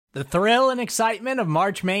The thrill and excitement of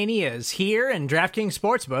March Mania is here, and DraftKings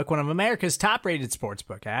Sportsbook, one of America's top-rated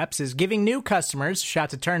sportsbook apps, is giving new customers a shot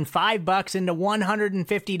to turn $5 into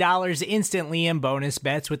 $150 instantly in bonus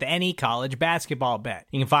bets with any college basketball bet.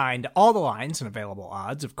 You can find all the lines and available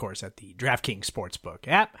odds, of course, at the DraftKings Sportsbook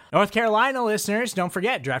app. North Carolina listeners, don't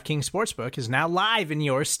forget, DraftKings Sportsbook is now live in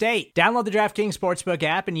your state. Download the DraftKings Sportsbook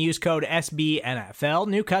app and use code SBNFL.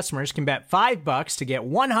 New customers can bet $5 to get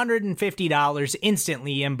 $150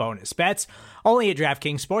 instantly in bonus bets, only at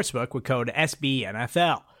DraftKings Sportsbook with code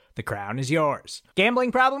SBNFL. The crown is yours.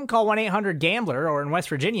 Gambling problem? Call 1-800-GAMBLER, or in West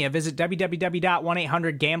Virginia, visit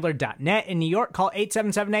www.1800gambler.net. In New York, call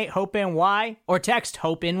 877-8-HOPE-NY or text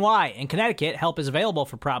HOPE-NY. In Connecticut, help is available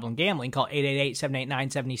for problem gambling. Call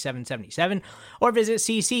 888-789-7777 or visit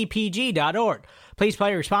ccpg.org. Please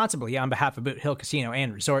play responsibly on behalf of Boot Hill Casino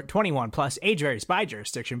and Resort. 21 plus, age varies by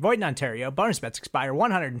jurisdiction. Void in Ontario. Bonus bets expire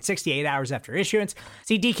 168 hours after issuance.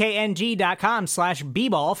 See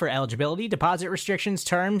dkng.com/bball for eligibility, deposit restrictions,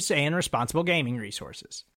 terms, and responsible gaming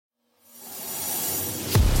resources.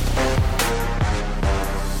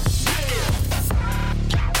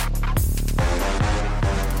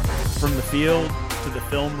 From the field to the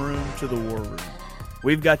film room to the war room,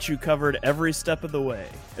 we've got you covered every step of the way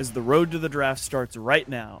as the road to the draft starts right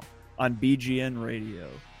now on BGN Radio.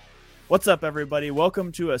 What's up, everybody?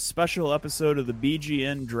 Welcome to a special episode of the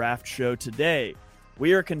BGN Draft Show. Today,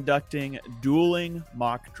 we are conducting dueling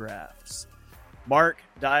mock drafts. Mark,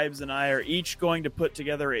 Dibes, and I are each going to put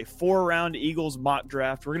together a 4-round Eagles mock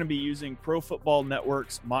draft. We're going to be using Pro Football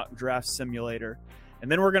Network's mock draft simulator.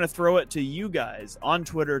 And then we're going to throw it to you guys on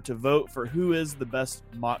Twitter to vote for who is the best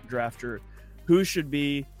mock drafter, who should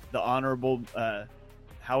be the honorable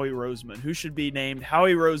Howie Roseman, who should be named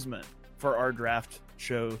Howie Roseman for our draft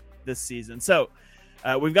show this season. So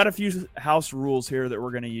we've got a few house rules here that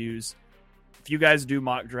we're going to use. If you guys do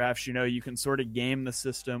mock drafts, you know, you can sort of game the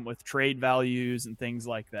system with trade values and things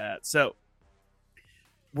like that. So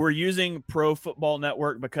we're using Pro Football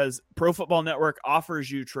Network because Pro Football Network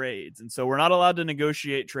offers you trades. And so we're not allowed to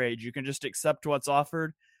negotiate trades. You can just accept what's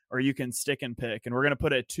offered, or you can stick and pick. And we're going to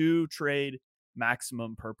put a 2-trade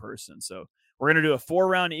maximum per person. So we're going to do a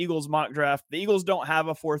 4-round Eagles mock draft. The Eagles don't have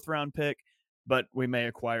a 4th-round pick, but we may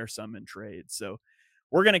acquire some in trade. So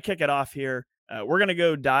we're going to kick it off here. We're going to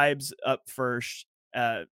go Dibes up first.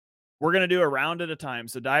 We're going to do a round at a time.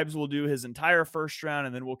 So Dibes will do his entire first round,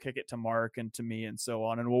 and then we'll kick it to Mark and to me and so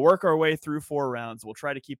on. And we'll work our way through 4 rounds. We'll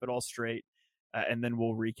try to keep it all straight, and then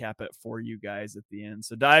we'll recap it for you guys at the end.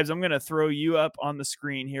 So Dibes, I'm going to throw you up on the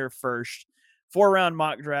screen here first. 4-round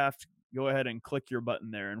mock draft. Go ahead and click your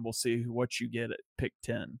button there, and we'll see what you get at pick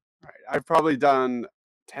 10. All right. I've probably done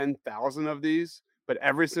 10,000 of these, but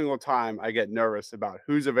every single time I get nervous about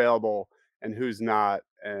who's available and who's not.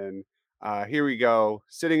 And here we go.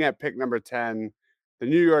 Sitting at pick number 10, the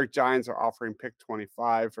New York Giants are offering pick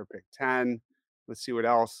 25 for pick 10. Let's see what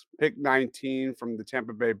else. Pick 19 from the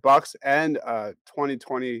Tampa Bay Bucks and a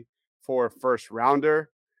 2024 first rounder.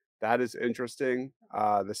 That is interesting.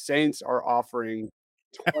 The Saints are offering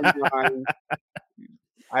 29.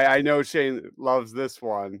 I know Shane loves this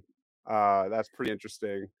one. That's pretty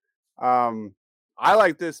interesting. I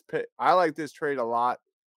like this pick. I like this trade a lot.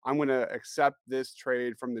 I'm going to accept this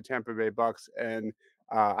trade from the Tampa Bay Bucks, and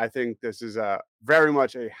I think this is very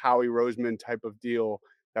much a Howie Roseman type of deal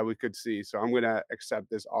that we could see. So I'm going to accept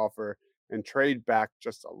this offer and trade back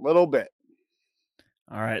just a little bit.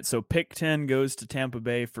 All right, so pick 10 goes to Tampa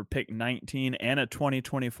Bay for pick 19 and a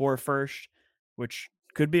 2024 first, which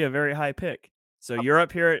could be a very high pick. So you're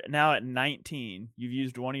up here now at 19. You've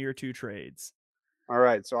used one of your 2 trades. All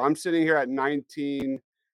right, so I'm sitting here at 19.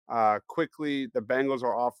 Quickly, the Bengals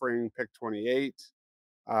are offering pick 28.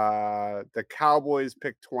 The Cowboys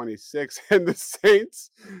pick 26, and the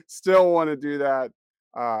Saints still want to do that.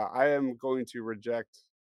 I am going to reject.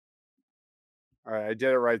 All right, I did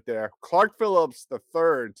it right there. Clark Phillips the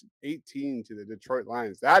third, 18 to the Detroit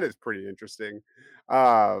Lions. That is pretty interesting.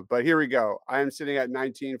 But here we go. I am sitting at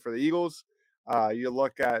 19 for the Eagles. You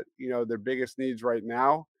look at, their biggest needs right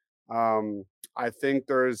now. I think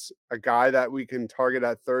there's a guy that we can target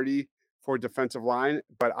at 30 for defensive line,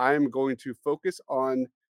 but I am going to focus on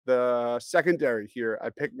the secondary here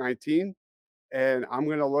at pick 19. And I'm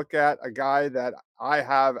going to look at a guy that I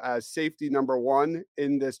have as safety number 1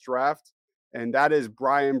 in this draft, and that is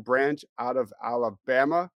Brian Branch out of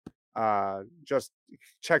Alabama. Just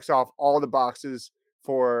checks off all the boxes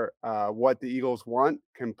for what the Eagles want.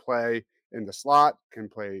 Can play in the slot, can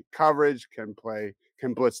play coverage, can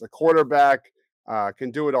blitz the quarterback,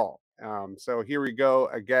 can do it all. So here we go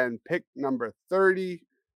again, pick number 30.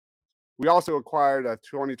 We also acquired a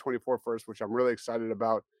 2024 first, which I'm really excited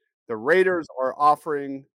about. The Raiders are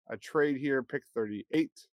offering a trade here, pick 38.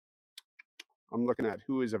 I'm looking at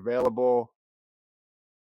who is available.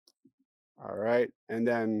 All right. And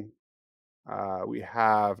then we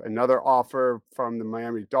have another offer from the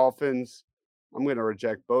Miami Dolphins. I'm going to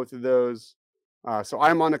reject both of those. So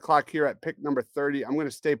I'm on the clock here at pick number 30. I'm going to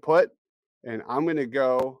stay put, and I'm going to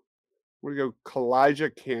go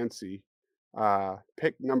Kalijah Cansey,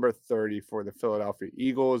 pick number 30 for the Philadelphia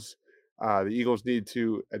Eagles. The Eagles need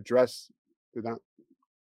to address. Did not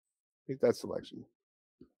I think that's selection.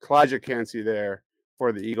 Kalijah Cansey there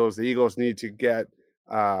for the Eagles. The Eagles need to get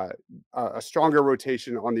a stronger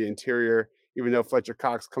rotation on the interior, even though Fletcher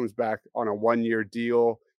Cox comes back on a 1-year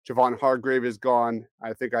deal. Javon Hargrave is gone.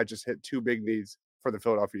 I think I just hit 2 big needs for the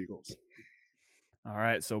Philadelphia Eagles. All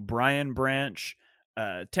right, so Brian Branch,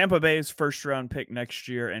 Tampa Bay's first-round pick next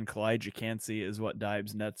year, and Kalijah Cansey is what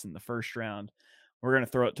Dibes nets in the first round. We're going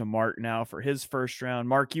to throw it to Mark now for his first round.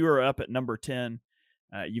 Mark, you are up at number 10.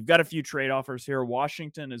 You've got a few trade offers here.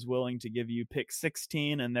 Washington is willing to give you pick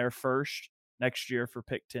 16 and their first next year for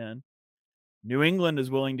pick 10. New England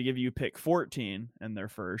is willing to give you pick 14 and their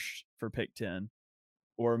first for pick 10.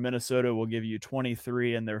 Or Minnesota will give you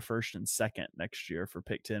 23 and their first and second next year for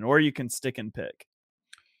pick 10. Or you can stick and pick.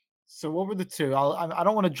 So what were the two? I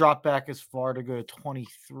don't want to drop back as far to go to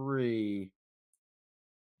 23.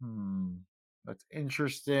 That's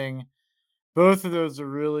interesting. Both of those are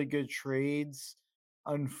really good trades.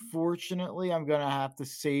 Unfortunately, I'm going to have to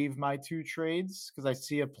save my 2 trades because I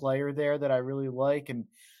see a player there that I really like. And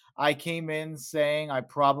I came in saying I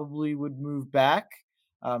probably would move back.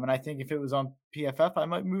 And I think if it was on PFF, I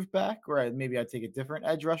might move back, or maybe I'd take a different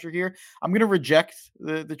edge rusher here. I'm going to reject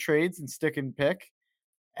the trades and stick and pick.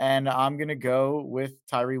 And I'm going to go with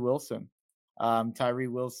Tyree Wilson. Tyree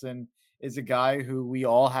Wilson is a guy who we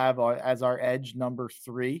all have as our edge number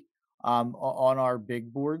 3 on our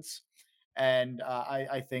big boards. And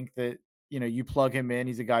I think that, you plug him in.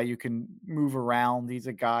 He's a guy you can move around. He's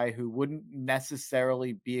a guy who wouldn't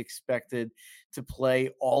necessarily be expected to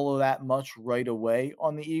play all of that much right away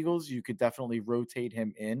on the Eagles. You could definitely rotate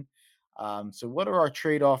him in. So what are our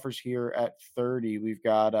trade offers here at 30? We've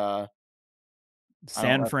got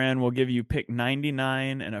San Fran will give you pick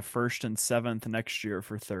 99 and a first and 7th next year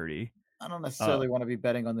for 30. I don't necessarily want to be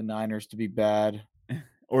betting on the Niners to be bad.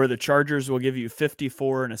 Or the Chargers will give you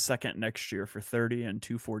 54 and a second next year for 30 and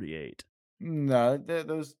 248. No,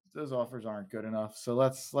 those offers aren't good enough. So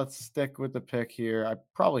let's stick with the pick here. I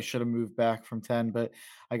probably should have moved back from 10, but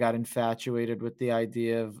I got infatuated with the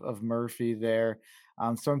idea of Murphy there.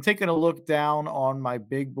 So I'm taking a look down on my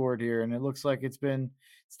big board here, and it looks like it's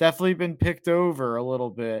definitely been picked over a little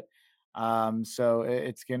bit. So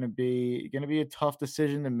it's gonna be a tough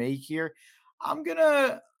decision to make here. I'm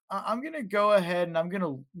gonna go ahead and I'm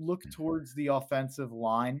gonna look towards the offensive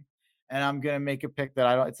line, and I'm gonna make a pick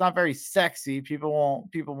that it's not very sexy. People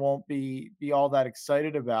won't be all that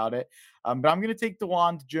excited about it. But I'm gonna take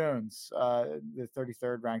DeWand Jones, the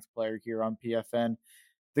 33rd ranked player here on PFN.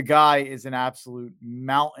 The guy is an absolute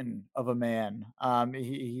mountain of a man.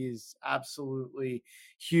 He's absolutely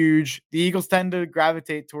huge. The Eagles tend to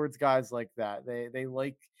gravitate towards guys like that. They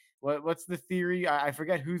like what's the theory? I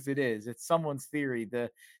forget whose it is. It's someone's theory. The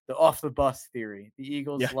off the bus theory. The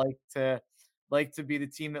Eagles like to be the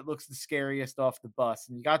team that looks the scariest off the bus.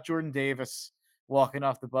 And you got Jordan Davis walking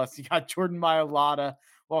off the bus. You got Jordan Mailata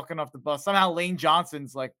walking off the bus. Somehow Lane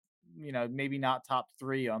Johnson's like, maybe not top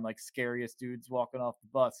 3 on like scariest dudes walking off the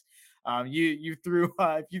bus. You threw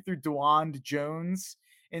if you threw DeWand Jones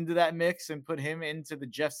into that mix and put him into the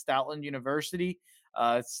Jeff Stoutland University,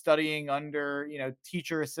 studying under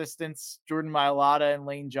teacher assistants Jordan Mailata and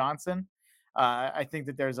Lane Johnson. I think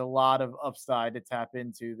that there's a lot of upside to tap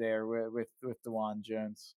into there with DeWand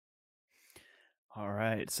Jones. All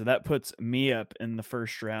right, so that puts me up in the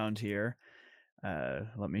first round here.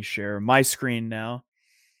 Let me share my screen now.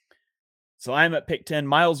 So I'm at pick 10.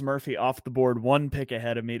 Miles Murphy off the board, 1 pick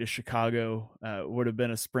ahead of me to Chicago. Would have been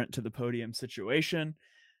a sprint to the podium situation.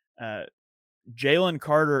 Jalen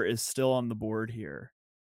Carter is still on the board here.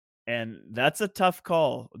 And that's a tough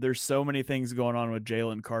call. There's so many things going on with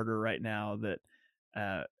Jalen Carter right now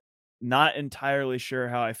that not entirely sure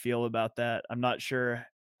how I feel about that. I'm not sure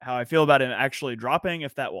how I feel about him actually dropping,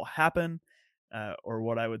 if that will happen, or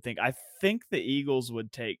what I would think. I think the Eagles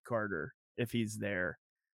would take Carter if he's there.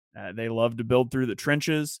 They love to build through the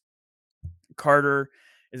trenches. Carter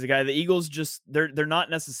is a guy the Eagles they're not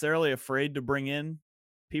necessarily afraid to bring in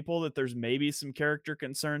people that there's maybe some character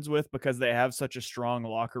concerns with because they have such a strong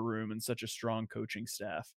locker room and such a strong coaching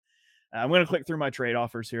staff. I'm going to click through my trade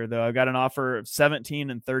offers here, though. I've got an offer of 17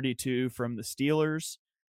 and 32 from the Steelers.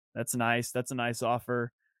 That's nice. That's a nice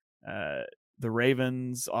offer. The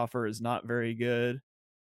Ravens offer is not very good.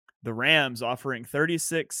 The Rams offering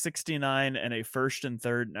 36, 69, and a first and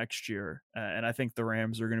third next year. And I think the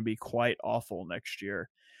Rams are going to be quite awful next year.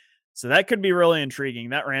 So that could be really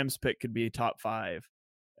intriguing. That Rams pick could be top 5.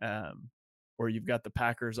 Or you've got the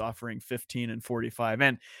Packers offering 15 and 45.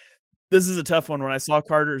 And this is a tough one. When I saw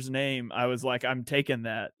Carter's name, I was like, I'm taking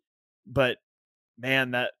that. But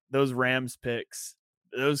man, those Rams picks,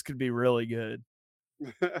 those could be really good.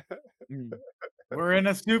 We're in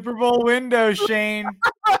a Super Bowl window, Shane.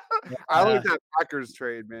 I like that Packers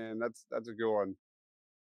trade, man. That's a good one.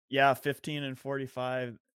 Yeah, 15 and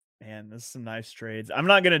 45. Man, this is some nice trades. I'm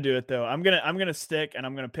not gonna do it though. I'm gonna stick and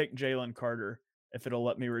I'm gonna pick Jalen Carter if it'll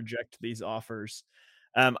let me reject these offers.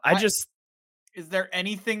 Is there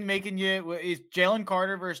anything making you? Is Jalen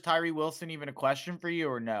Carter versus Tyree Wilson even a question for you,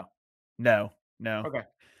 or no? No. Okay.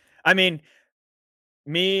 I mean,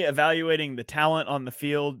 me evaluating the talent on the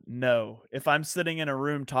field, no. If I'm sitting in a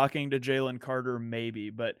room talking to Jalen Carter, maybe,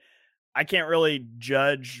 but I can't really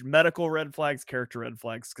judge medical red flags, character red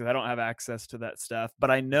flags, because I don't have access to that stuff.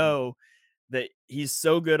 But I know that he's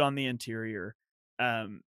so good on the interior.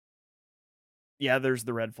 Yeah, there's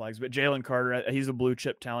the red flags, but Jalen Carter, he's a blue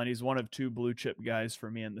chip talent. He's one of 2 blue chip guys for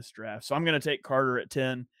me in this draft. So I'm going to take Carter at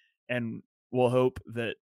 10, and we'll hope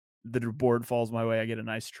that the board falls my way. I get a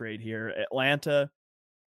nice trade here. Atlanta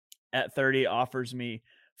at 30 offers me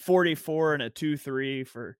 44 and a 2-3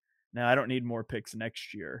 for now. I don't need more picks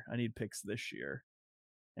next year. I need picks this year.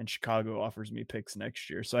 And Chicago offers me picks next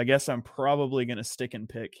year. So I guess I'm probably going to stick and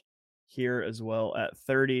pick here as well at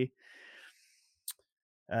 30.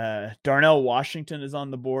 Darnell Washington is on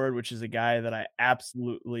the board, which is a guy that I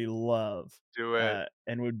absolutely love. Do it.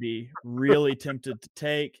 And would be really tempted to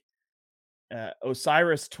take.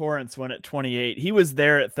 Osiris Torrance went at 28. He was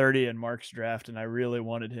there at 30 in Mark's draft, and I really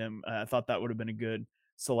wanted him. I thought that would have been a good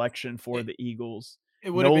selection for the Eagles. It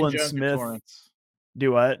would have Nolan been Jones Smith. or Torrance.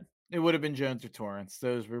 Do what? It would have been Jones or Torrance.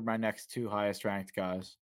 Those were my next 2 highest ranked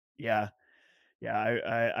guys. Yeah.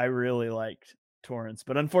 I really liked Torrance,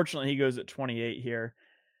 but unfortunately he goes at 28 here.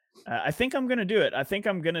 I think I'm going to do it. I think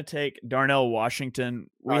I'm going to take Darnell Washington.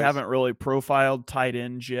 We haven't really profiled tight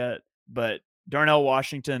ends yet, but Darnell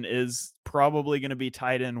Washington is probably going to be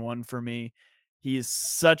tight end 1 for me. He's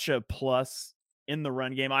such a plus in the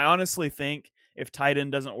run game. I honestly think if tight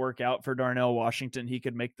end doesn't work out for Darnell Washington, he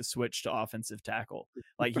could make the switch to offensive tackle.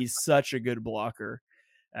 Like, he's such a good blocker,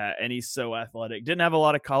 and he's so athletic. Didn't have a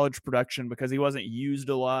lot of college production because he wasn't used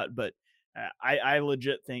a lot, but I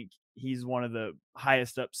legit think he's one of the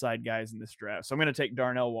highest upside guys in this draft. So I'm going to take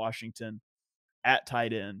Darnell Washington at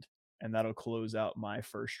tight end, and that'll close out my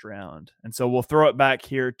first round. And so we'll throw it back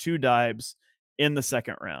here to Dibes in the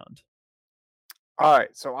second round. All right.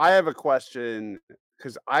 So I have a question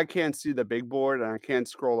because I can't see the big board and I can't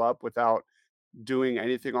scroll up without doing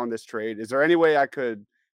anything on this trade. Is there any way I could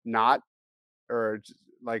not or just,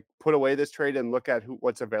 like, put away this trade and look at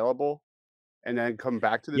what's available and then come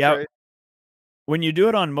back to the trade? When you do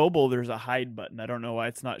it on mobile, there's a hide button. I don't know why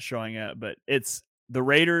it's not showing up, but it's the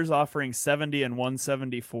Raiders offering 70 and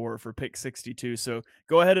 174 for pick 62. So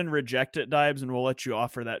go ahead and reject it, Dibes, and we'll let you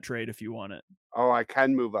offer that trade if you want it. Oh, I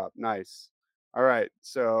can move up. Nice. All right.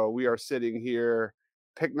 So we are sitting here,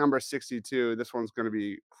 pick number 62. This one's going to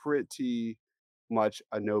be pretty much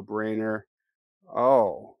a no-brainer.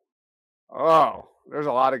 Oh, there's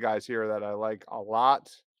a lot of guys here that I like a lot.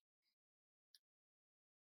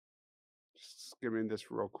 Just skimming this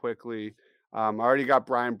real quickly. I already got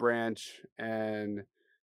Brian Branch and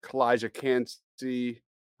Kalijah Kancey.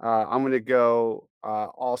 I'm going to go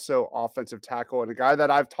also offensive tackle, and a guy that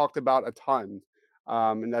I've talked about a ton,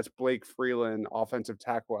 and that's Blake Freeland, offensive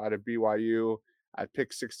tackle out of BYU at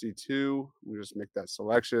pick 62. Let me just make that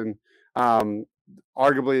selection.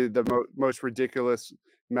 Arguably the most ridiculous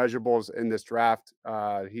measurables in this draft.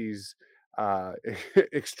 He's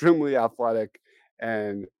extremely athletic,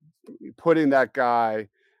 and putting that guy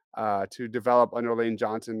to develop under Lane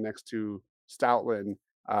Johnson next to Stoutland,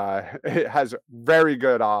 it has very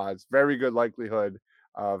good odds, very good likelihood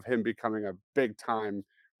of him becoming a big time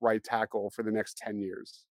right tackle for the next 10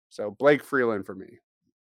 years. So Blake Freeland for me.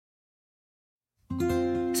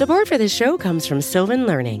 Support for this show comes from Sylvan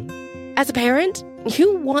Learning. As a parent,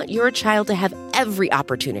 you want your child to have every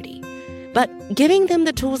opportunity, but giving them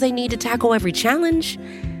the tools they need to tackle every challenge,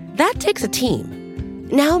 that takes a team.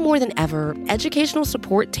 Now more than ever, educational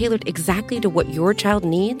support tailored exactly to what your child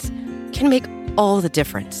needs can make all the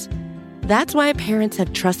difference. That's why parents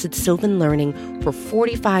have trusted Sylvan Learning for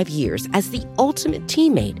 45 years as the ultimate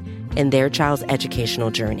teammate in their child's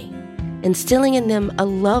educational journey, instilling in them a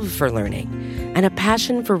love for learning and a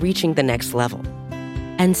passion for reaching the next level.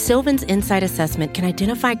 And Sylvan's Insight Assessment can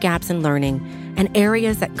identify gaps in learning and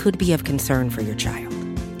areas that could be of concern for your child.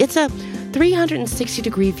 It's a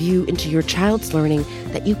 360-degree view into your child's learning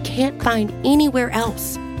that you can't find anywhere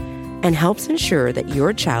else, and helps ensure that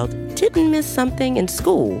your child didn't miss something in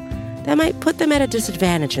school that might put them at a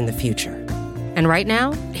disadvantage in the future. And right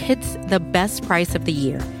now, it's the best price of the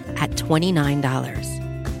year at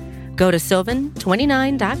 $29. Go to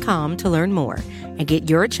sylvan29.com to learn more and get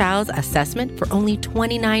your child's assessment for only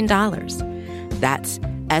 $29. That's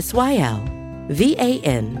SYLVAN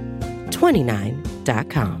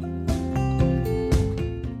 29.com.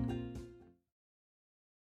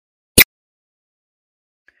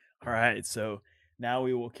 All right, so now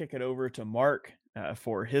we will kick it over to Mark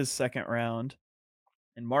for his second round.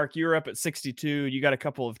 And Mark, you're up at 62. You got a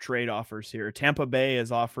couple of trade offers here. Tampa Bay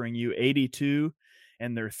is offering you 82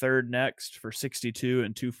 and their third next for 62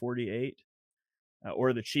 and 248.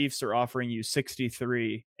 Or the Chiefs are offering you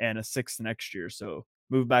 63 and a sixth next year. So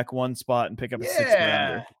move back one spot and pick up a sixth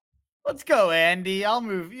rounder. Let's go, Andy. I'll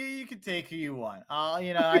move. You can take who you want.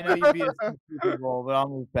 I know you beat us in the Super Bowl, but I'll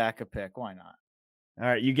move back a pick. Why not? All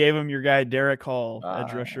right, you gave him your guy Derek Hall,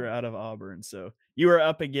 edge rusher out of Auburn. So you are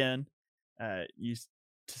up again. You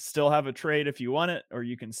still have a trade if you want it, or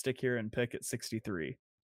you can stick here and pick at 63.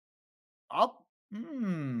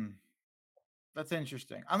 That's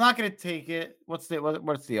interesting. I'm not going to take it. What's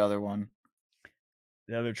the other one?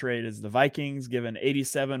 The other trade is the Vikings given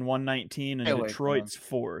 87, 119, and Detroit's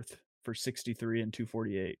fourth for 63 and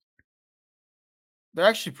 248. They're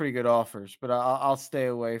actually pretty good offers, but I'll stay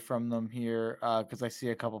away from them here because I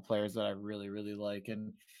see a couple players that I really, really like.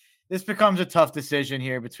 And this becomes a tough decision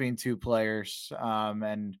here between two players.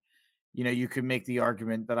 And, you could make the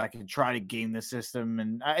argument that I can try to game the system,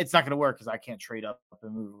 and it's not going to work because I can't trade up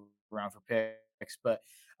and move around for picks. But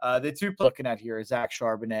the two looking at here is Zach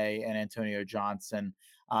Charbonnet and Antonio Johnson.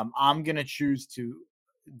 I'm going to choose to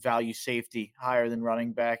value safety higher than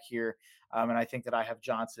running back here. And I think that I have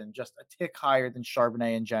Johnson just a tick higher than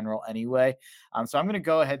Charbonnet in general anyway. So I'm going to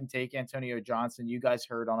go ahead and take Antonio Johnson. You guys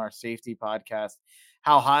heard on our safety podcast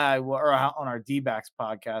how high I was, or on our D-backs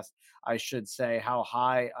podcast, I should say, how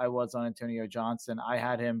high I was on Antonio Johnson. I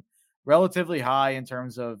had him relatively high in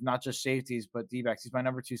terms of not just safeties, but D-backs. He's my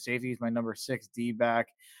number 2 safety. He's my number 6 D-back.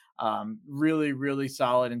 Really, really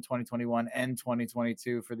solid in 2021 and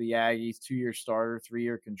 2022 for the Aggies. 2-year starter,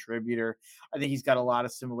 3-year contributor. I think he's got a lot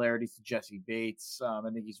of similarities to Jesse Bates. I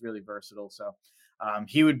think he's really versatile. So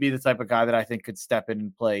he would be the type of guy that I think could step in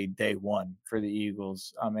and play day one for the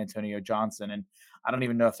Eagles, Antonio Johnson. And I don't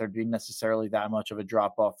even know if there'd be necessarily that much of a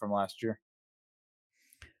drop off from last year.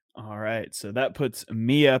 All right. So that puts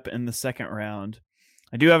me up in the second round.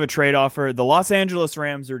 I do have a trade offer. The Los Angeles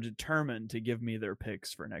Rams are determined to give me their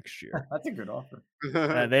picks for next year. That's a good offer.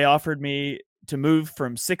 They offered me to move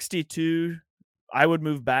from 62. I would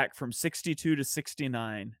move back from 62 to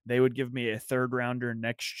 69. They would give me a third rounder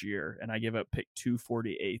next year, and I give up pick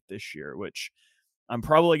 248 this year, which I'm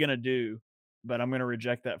probably going to do, but I'm going to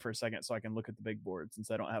reject that for a second so I can look at the big board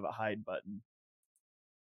since I don't have a hide button.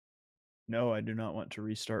 No, I do not want to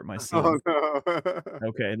restart my scene. Oh, no.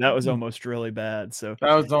 Okay, that was almost really bad. So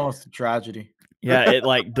that was almost a tragedy. Yeah, it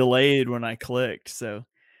like delayed when I clicked. So,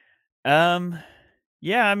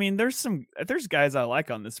 yeah, I mean, there's guys I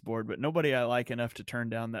like on this board, but nobody I like enough to turn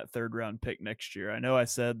down that third round pick next year. I know I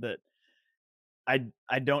said that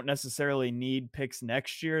I don't necessarily need picks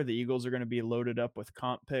next year. The Eagles are going to be loaded up with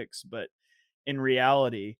comp picks, but in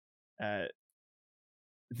reality,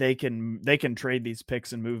 they can trade these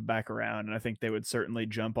picks and move back around, and I think they would certainly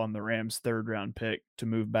jump on the Rams' third round pick to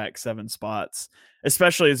move back 7 spots,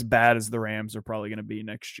 especially as bad as the Rams are probably going to be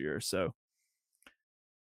next year. So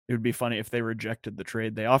it would be funny if they rejected the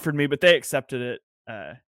trade they offered me, but they accepted it.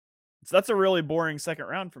 So that's a really boring second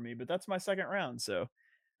round for me, but that's my second round. So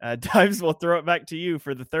Dives, will throw it back to you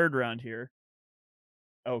for the third round here.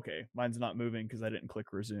 Okay, mine's not moving because I didn't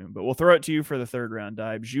click resume, but we'll throw it to you for the third round,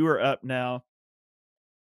 Dives. You are up now.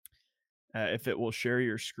 If it will share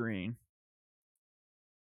your screen.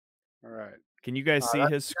 All right. Can you guys see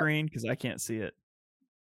his screen? Because I can't see it.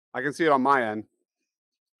 I can see it on my end.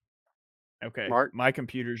 Okay. Mark? My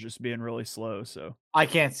computer's just being really slow, so. I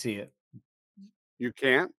can't see it. You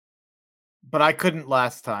can't? But I couldn't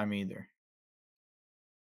last time either.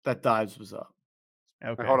 That Dives was up.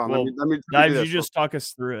 Okay. Right, hold on. Well, let me Dives, you just talk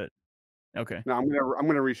us through it. Okay. No, I'm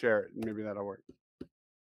gonna reshare it. Maybe that'll work.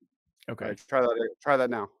 Okay. Right, try that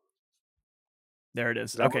now. There it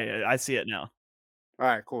is. Okay, I see it now. All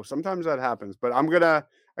right, cool. Sometimes that happens, but I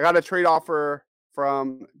got a trade offer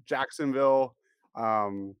from Jacksonville,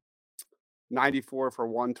 94 for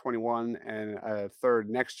 121 and a third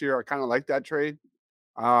next year. I kind of like that trade.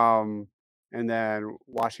 And then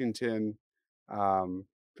Washington,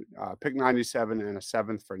 pick 97 and a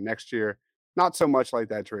 7th for next year. Not so much like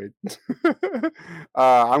that trade.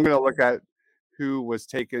 I'm going to look at who was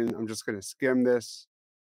taken. I'm just going to skim this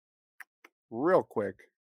real quick.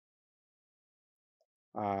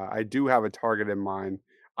 I do have a target in mind.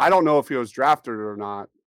 I don't know if he was drafted or not.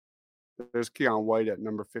 There's Keon White at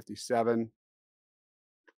number 57.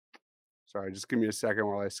 Sorry, just give me a second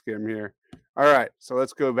while I skim here. All right, so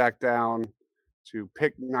let's go back down to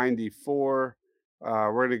pick 94.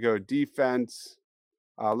 We're going to go defense.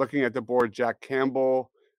 Looking at the board, Jack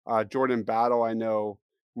Campbell, Jordan Battle. I know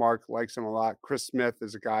Mark likes him a lot. Chris Smith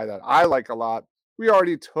is a guy that I like a lot. We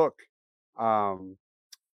already took a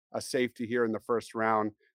safety here in the first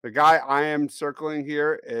round. The guy I am circling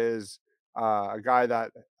here is a guy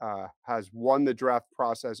that has won the draft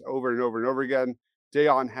process over and over and over again.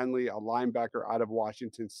 Deion Henley, a linebacker out of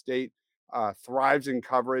Washington State, thrives in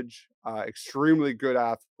coverage, extremely good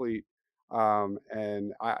athlete,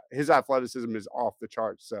 and his athleticism is off the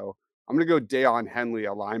charts. So I'm going to go Deion Henley,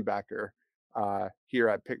 a linebacker, here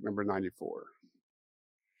at pick number 94.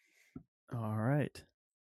 All right.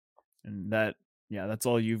 And that's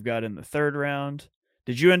all you've got in the third round.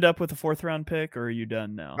 Did you end up with a fourth round pick, or are you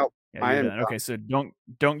done now? Nope, Yeah, I you're am done. Okay, so don't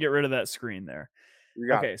get rid of that screen there. You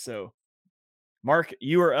got Okay, so Mark,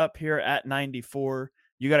 you are up here at 94.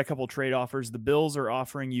 You got a couple trade offers. The Bills are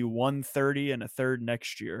offering you 130 and a third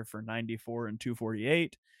next year for 94 and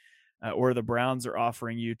 248. Or the Browns are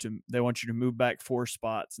offering they want you to move back 4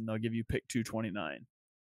 spots and they'll give you pick 229.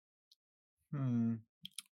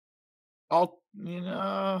 I'll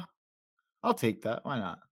take that. Why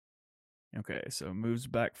not? Okay, so moves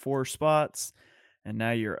back 4 spots, and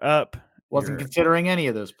now you're up. Wasn't considering any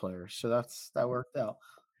of those players, so that worked out.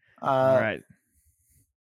 All right.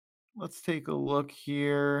 Let's take a look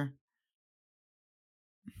here.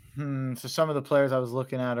 So some of the players I was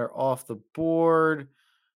looking at are off the board.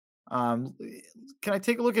 Can I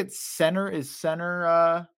take a look at center? Is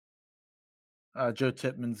center Joe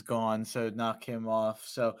Tippmann's gone, so knock him off.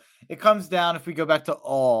 So it comes down, if we go back to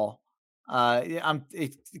all,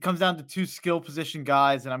 it comes down to 2 skill position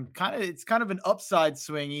guys, and it's kind of an upside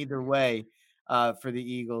swing either way for the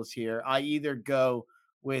Eagles here. I either go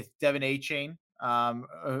with Devin Achane,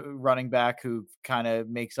 running back, who kind of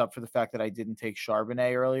makes up for the fact that I didn't take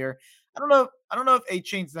Charbonnet earlier. I don't know if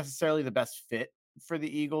Achane's necessarily the best fit for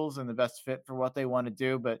the Eagles and the best fit for what they want to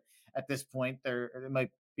do, but at this point, there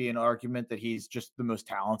might be an argument that he's just the most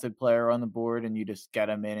talented player on the board and you just get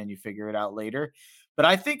him in and you figure it out later. But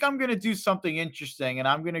I think I'm going to do something interesting, and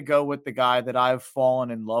I'm going to go with the guy that I've fallen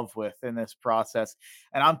in love with in this process.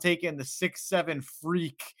 And I'm taking the 6'7"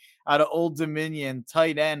 freak out of Old Dominion,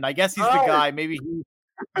 tight end. I guess he's the guy. Maybe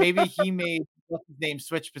he made what's his name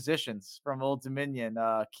switch positions from Old Dominion,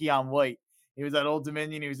 Keon White. He was at Old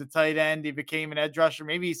Dominion. He was a tight end. He became an edge rusher.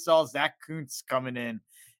 Maybe he saw Zach Kuntz coming in.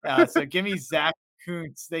 So give me Zach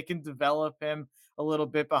Kuntz. They can develop him a little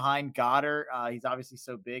bit behind Goddard. He's obviously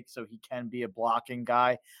so big, so he can be a blocking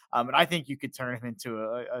guy. And I think you could turn him into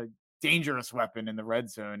a dangerous weapon in the red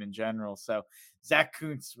zone in general. So Zach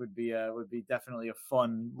Kuntz would be definitely a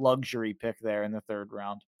fun luxury pick there in the third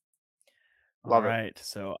round. All right.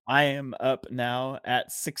 So I am up now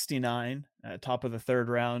at 69, top of the third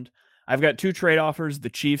round. I've got 2 trade offers. The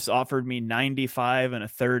Chiefs offered me 95 and a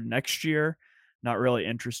third next year. Not really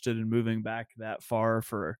interested in moving back that far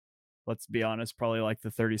for, let's be honest, probably like the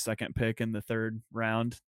 32nd pick in the third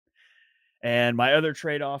round. And my other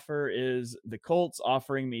trade offer is the Colts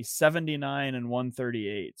offering me 79 and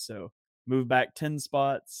 138. So move back 10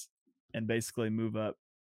 spots and basically move up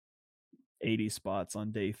 80 spots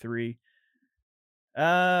on day 3.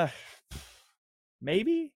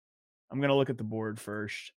 Maybe I'm going to look at the board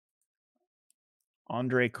first.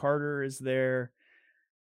 Andre Carter is there.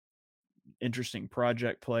 Interesting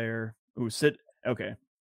project player. Okay.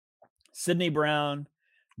 Sidney Brown,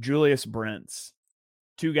 Julius Brents.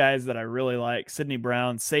 2 guys that I really like. Sidney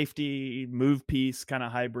Brown, safety, move piece, kind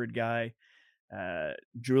of hybrid guy.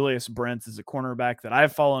 Julius Brents is a cornerback that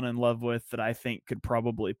I've fallen in love with that I think could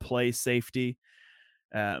probably play safety.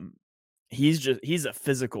 He's a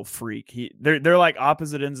physical freak. They're like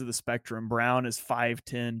opposite ends of the spectrum. Brown is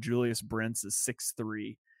 5'10", Julius Brents is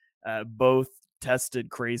 6'3". Both tested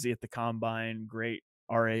crazy at the combine, great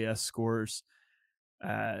RAS scores.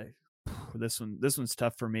 This one's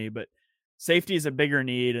tough for me, but safety is a bigger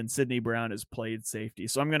need, and Sidney Brown has played safety.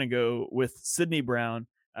 So I'm going to go with Sidney Brown.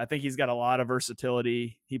 I think he's got a lot of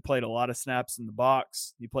versatility. He played a lot of snaps in the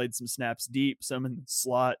box. He played some snaps deep, some in the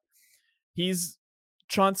slot. He's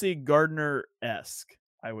Chauncey Gardner-esque,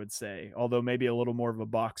 I would say, although maybe a little more of a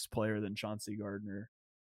box player than Chauncey Gardner.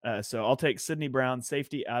 So I'll take Sidney Brown,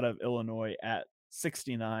 safety out of Illinois, at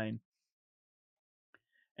 69.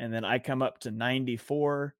 And then I come up to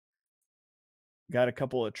 94. Got a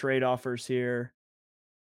couple of trade offers here.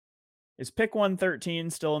 Is pick 113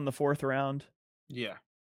 still in the 4th round? Yeah.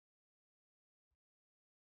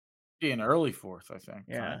 Be an early 4th, I think.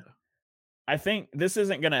 Yeah. Kinda. I think this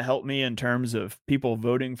isn't going to help me in terms of people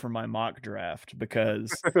voting for my mock draft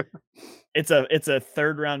because it's a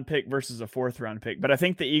 3rd round pick versus a 4th round pick. But I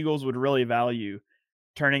think the Eagles would really value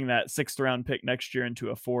turning that 6th round pick next year into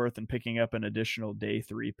a 4th and picking up an additional day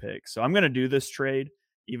 3 pick. So I'm going to do this trade,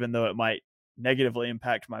 even though it might negatively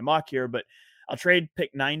impact my mock here, but I'll trade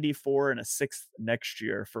pick 94 and a 6th next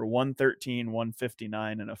year for 113,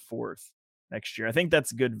 159, and a 4th next year. I think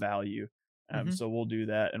that's good value. So we'll do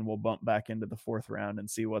that, and we'll bump back into the 4th round and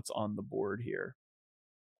see what's on the board here.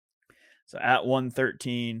 So at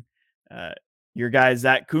 113, your guy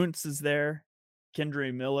Zach Kuntz is there.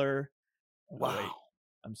 Kendre Miller. Wow. Wait,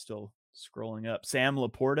 I'm still scrolling up. Sam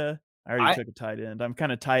Laporta. I already took a tight end. I'm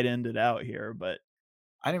kind of tight ended out here, but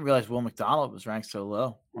I didn't realize Will McDonald was ranked so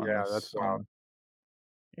low. Yeah, that's wild.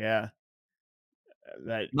 Yeah.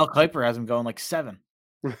 Mel Kiper has him going like 7.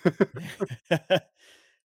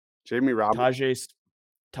 Jamie Robinson.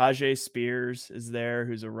 Tajay Spears is there,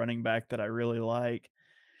 who's a running back that I really like.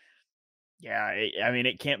 Yeah, I mean,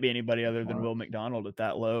 it can't be anybody other than Will McDonald at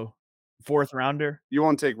that low. 4th rounder. You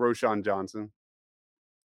won't take Roshan Johnson.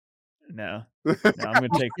 No, I'm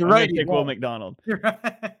going to take Will McDonald.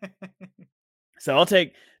 So I'll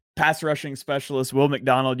take pass rushing specialist Will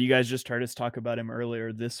McDonald. You guys just heard us talk about him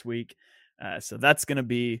earlier this week. So that's going to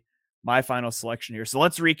be my final selection here. So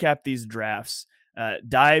let's recap these drafts.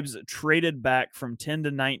 Dibes traded back from 10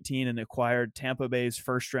 to 19 and acquired Tampa Bay's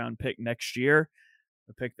 1st round pick next year,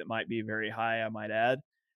 a pick that might be very high, I might add.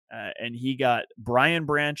 And he got Brian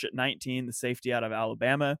Branch at 19, the safety out of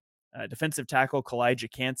Alabama, defensive tackle Kalijah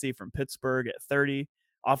Cansey from Pittsburgh at 30,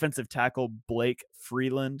 offensive tackle Blake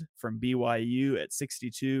Freeland from BYU at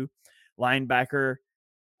 62, linebacker,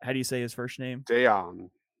 how do you say his first name?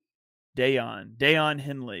 Dayon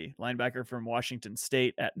Henley, linebacker from Washington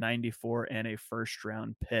State at 94 and a 1st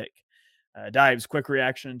round pick. Dives, quick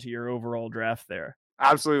reaction to your overall draft there.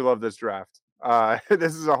 Absolutely love this draft.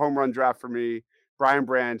 This is a home run draft for me. Brian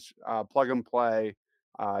Branch, plug and play.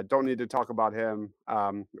 Don't need to talk about him.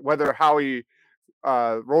 Whether how he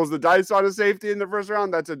rolls the dice on a safety in the 1st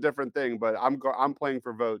round, that's a different thing. But I'm playing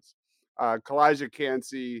for votes. Kalijah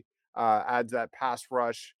Cansey adds that pass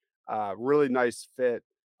rush. Really nice fit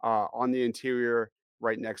on the interior,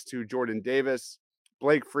 right next to Jordan Davis.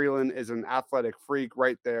 Blake Freeland is an athletic freak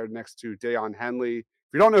right there next to Dayon Henley. If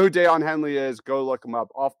you don't know who Dayon Henley is, go look him up.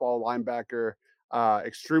 Off-ball linebacker,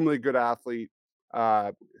 extremely good athlete,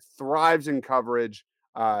 thrives in coverage.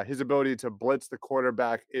 His ability to blitz the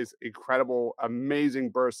quarterback is incredible. Amazing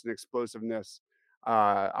burst and explosiveness.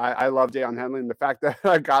 I love Dayon Henley, and the fact that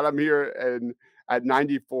I got him here and at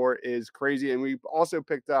 94 is crazy. And we've also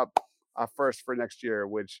picked up a 1st for next year,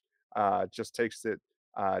 which just takes it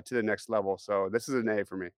to the next level. So this is an A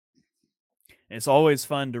for me. It's always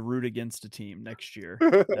fun to root against a team next year.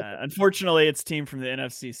 Unfortunately, it's a team from the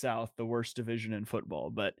NFC South, the worst division in football,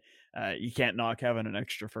 but you can't knock having an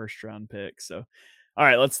extra 1st round pick. So, all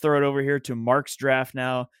right, let's throw it over here to Mark's draft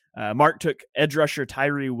now. Mark took edge rusher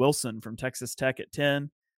Tyree Wilson from Texas Tech at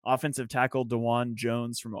 10, offensive tackle DeJuan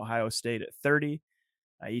Jones from Ohio State at 30.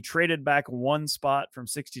 He traded back 1 spot from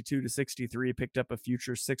 62 to 63, picked up a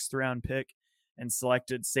future 6th round pick, and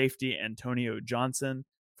selected safety Antonio Johnson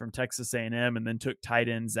from Texas A&M, and then took tight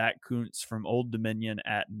end Zach Kuntz from Old Dominion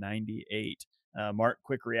at 98. Mark,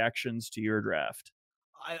 quick reactions to your draft.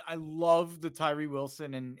 I love the Tyree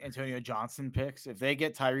Wilson and Antonio Johnson picks. If they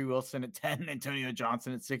get Tyree Wilson at 10, Antonio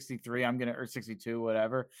Johnson at 63, or 62,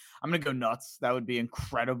 whatever, I'm going to go nuts. That would be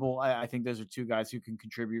incredible. I think those are 2 guys who can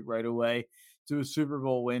contribute right away to a Super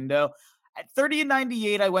Bowl window. At 30 and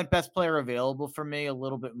 98, I went best player available for me, a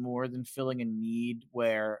little bit more than filling a need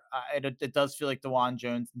where it does feel like DeJuan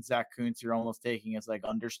Jones and Zach Kuntz, you're almost taking as like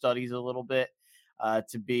understudies a little bit.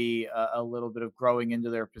 To be a little bit of growing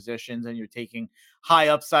into their positions, and you're taking high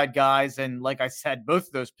upside guys. And like I said, both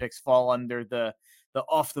of those picks fall under the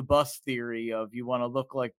off the bus theory of you want to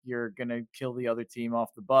look like you're going to kill the other team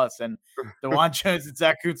off the bus. And DeJuan Jones and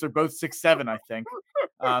Zach Kuntz are both 6'7", I think.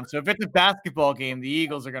 So if it's a basketball game, the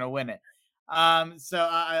Eagles are going to win it. So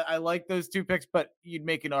I like those 2 picks, but you'd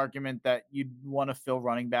make an argument that you'd want to fill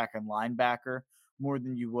running back and linebacker more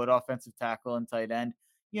than you would offensive tackle and tight end.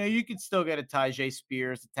 You could still get a Tajay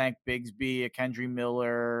Spears, a Tank Bigsby, a Kendre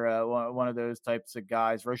Miller, one of those types of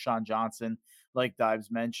guys. Roshan Johnson, like Dives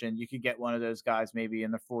mentioned, you could get one of those guys maybe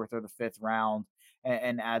in the 4th or the 5th round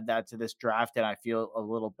and add that to this draft, and I feel a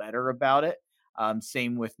little better about it.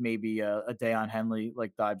 Same with maybe a Deion Henley,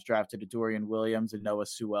 like Dibes drafted a Dorian Williams and Noah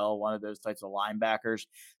Sewell, one of those types of linebackers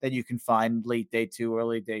that you can find late day 2,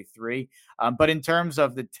 early day 3. But in terms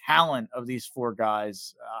of the talent of these 4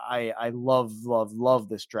 guys, I love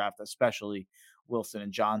this draft, especially Wilson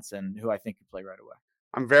and Johnson, who I think can play right away.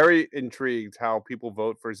 I'm very intrigued how people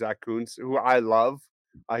vote for Zach Kuntz, who I love.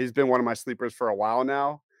 He's been one of my sleepers for a while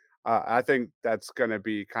now. I think that's going to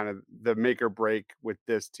be kind of the make or break with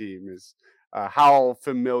this team is how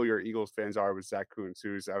familiar Eagles fans are with Zach Kuntz,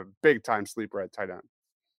 who's a big time sleeper at tight end.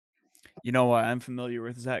 You know why I'm familiar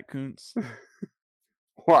with Zach Kuntz?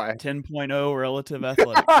 Why? 10.0 relative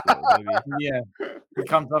athletic score, baby. Yeah, he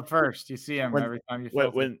comes up first. You see him every time you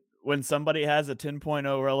film. When somebody has a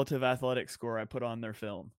 10.0 relative athletic score, I put on their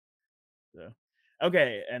film. So,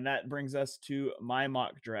 okay, and that brings us to my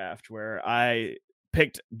mock draft where I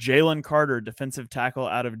picked Jalen Carter, defensive tackle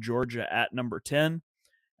out of Georgia at number 10.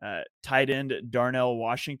 Tight end Darnell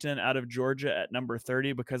Washington out of Georgia at number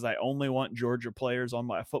 30 because I only want Georgia players on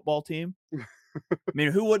my football team. I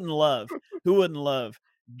mean, who wouldn't love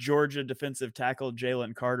Georgia defensive tackle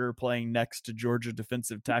Jalen Carter playing next to Georgia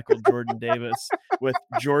defensive tackle Jordan Davis with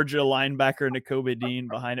Georgia linebacker Nakobe Dean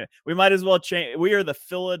behind it? We might as well change. We are the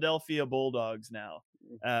Philadelphia Bulldogs now.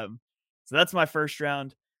 So that's my first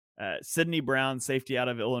round. Sidney Brown, safety out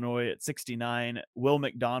of Illinois at 69. Will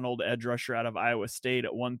McDonald, edge rusher out of Iowa State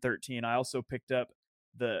at 113. I also picked up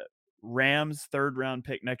the Rams 3rd round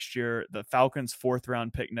pick next year, the Falcons 4th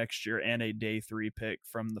round pick next year, and a day 3 pick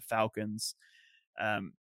from the Falcons.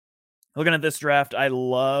 Looking at this draft, I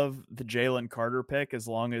love the Jalen Carter pick as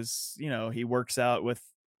long as, he works out with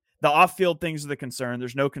the off-field things are the concern.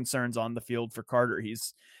 There's no concerns on the field for Carter.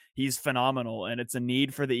 He's phenomenal, and it's a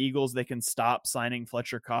need for the Eagles. They can stop signing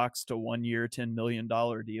Fletcher Cox to 1-year, $10 million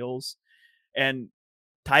deals. And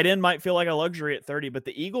tight end might feel like a luxury at 30, but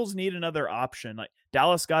the Eagles need another option. Like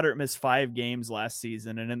Dallas Goedert missed 5 games last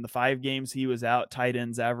season, and in the 5 games he was out, tight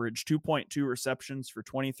ends averaged 2.2 receptions for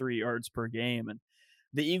 23 yards per game. And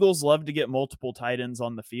the Eagles love to get multiple tight ends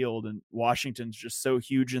on the field, and Washington's just so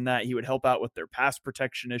huge in that. He would help out with their pass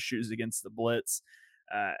protection issues against the blitz.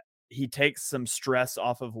 He takes some stress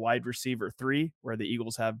off of wide receiver 3, where the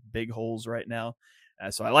Eagles have big holes right now.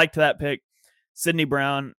 So I liked that pick. Sidney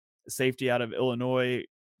Brown, safety out of Illinois.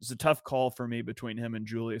 It's a tough call for me between him and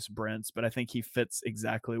Julius Brents, but I think he fits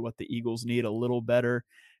exactly what the Eagles need a little better.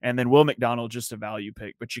 And then Will McDonald, just a value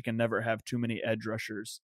pick, but you can never have too many edge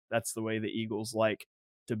rushers. That's the way the Eagles like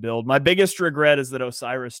to build. My biggest regret is that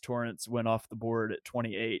Osiris Torrance went off the board at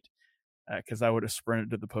 28 because I would have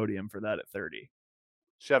sprinted to the podium for that at 30.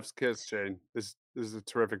 Chef's kiss, Shane. This is a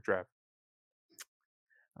terrific draft.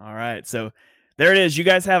 All right. So there it is. You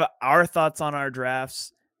guys have our thoughts on our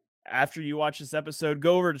drafts. After you watch this episode,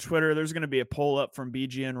 go over to Twitter. There's going to be a poll up from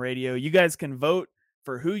BGN Radio. You guys can vote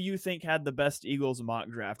for who you think had the best Eagles mock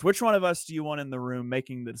draft. Which one of us do you want in the room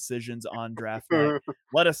making the decisions on draft night?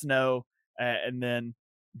 Let us know. And then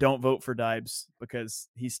don't vote for Dibes because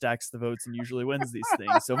he stacks the votes and usually wins these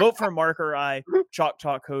things. So vote for Mark or I. Chalk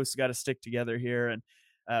Talk hosts got to stick together here. And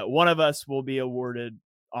one of us will be awarded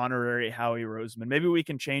honorary Howie Roseman. Maybe we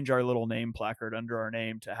can change our little name placard under our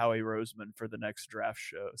name to Howie Roseman for the next draft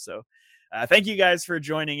show. So thank you guys for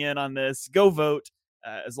joining in on this. Go vote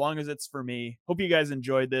as long as it's for me. Hope you guys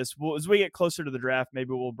enjoyed this. As we get closer to the draft,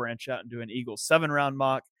 maybe we'll branch out and do an Eagles 7-round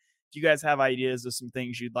mock. If you guys have ideas of some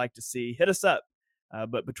things you'd like to see, hit us up.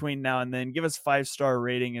 But between now and then, give us 5-star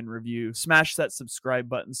rating and review. Smash that subscribe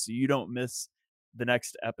button so you don't miss the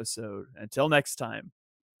next episode. Until next time,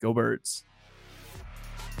 go Birds.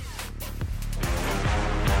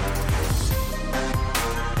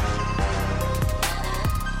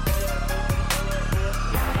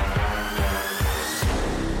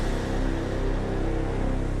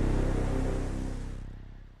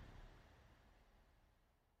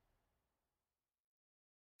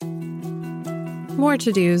 More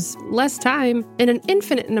to-dos, less time, and an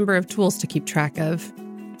infinite number of tools to keep track of.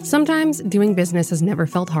 Sometimes doing business has never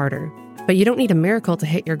felt harder, but you don't need a miracle to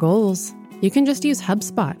hit your goals. You can just use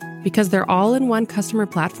HubSpot because their all-in-one customer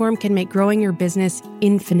platform can make growing your business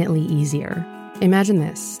infinitely easier. Imagine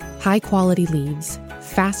this: high-quality leads,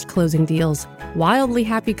 fast closing deals, wildly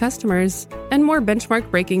happy customers, and more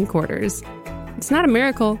benchmark-breaking quarters. It's not a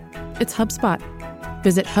miracle, it's HubSpot.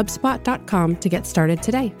 Visit HubSpot.com to get started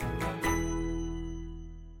today.